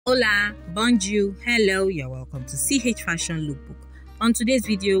Hola, bonjour, hello, you're welcome to CH Fashion Lookbook. On today's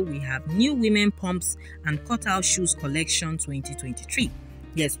video, we have new women pumps and cutout shoes collection 2023.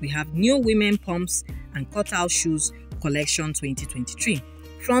 Yes, we have new women pumps and cutout shoes collection 2023.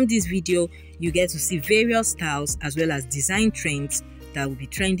 From this video, you get to see various styles as well as design trends that will be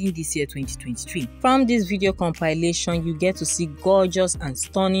trending this year 2023. From this video compilation, you get to see gorgeous and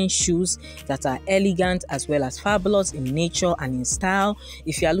stunning shoes that are elegant as well as fabulous in nature and in style.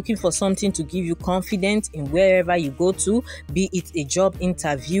 If you are looking for something to give you confidence in wherever you go to, be it a job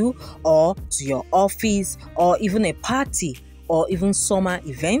interview or to your office or even a party or even summer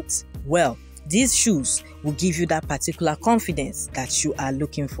event, well, these shoes will give you that particular confidence that you are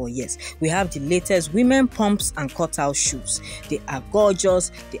looking for. Yes, we have the latest women pumps and cutout shoes. They are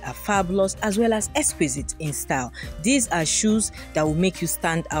gorgeous, they are fabulous, as well as exquisite in style. These are shoes that will make you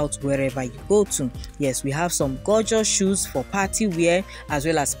stand out wherever you go to. Yes, we have some gorgeous shoes for party wear as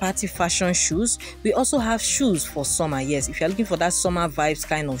well as party fashion shoes. We also have shoes for summer. Yes, if you're looking for that summer vibes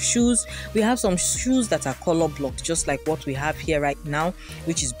kind of shoes, we have some shoes that are color blocked, just like what we have here right now,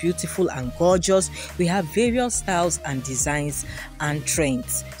 which is beautiful and gorgeous. We have various styles and designs and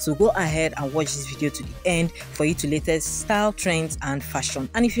trends, so go ahead and watch this video to the end for you to latest style trends and fashion.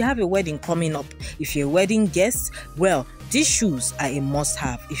 And if you have a wedding coming up, if you're a wedding guest, well, these shoes are a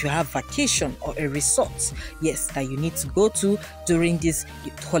must-have. If you have vacation or a resort, yes, that you need to go to during this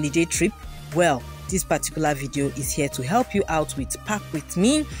holiday trip, well, this particular video is here to help you out with pack with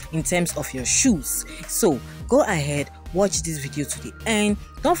me in terms of your shoes. So go ahead, watch this video to the end.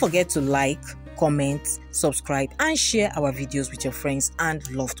 Don't forget to like, comment, subscribe and share our videos with your friends and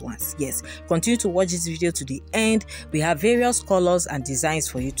loved ones. Yes, continue to watch this video to the end. We have various colors and designs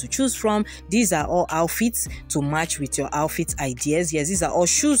for you to choose from. These are all outfits to match with your outfit ideas. Yes, these are all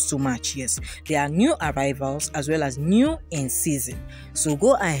shoes to match. Yes, they are new arrivals as well as new in season. So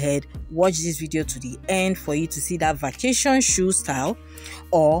go ahead, watch this video to the end for you to see that vacation shoe style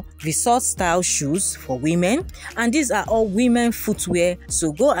or resort style shoes for women, and these are all women footwear.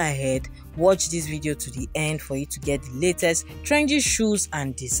 So go ahead, watch this video to the end for you to get the latest trendy shoes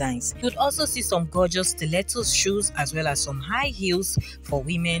and designs. You'd also see some gorgeous stiletto shoes as well as some high heels for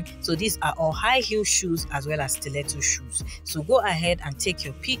women. So these are all high heel shoes as well as stiletto shoes. So go ahead and take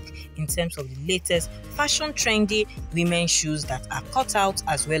your pick in terms of the latest fashion trendy women shoes that are cut out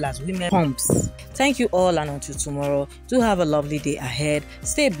as well as women pumps. Thank you all, and until tomorrow, do have a lovely day ahead.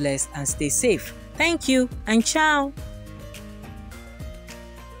 Stay blessed and stay safe. Thank you and ciao.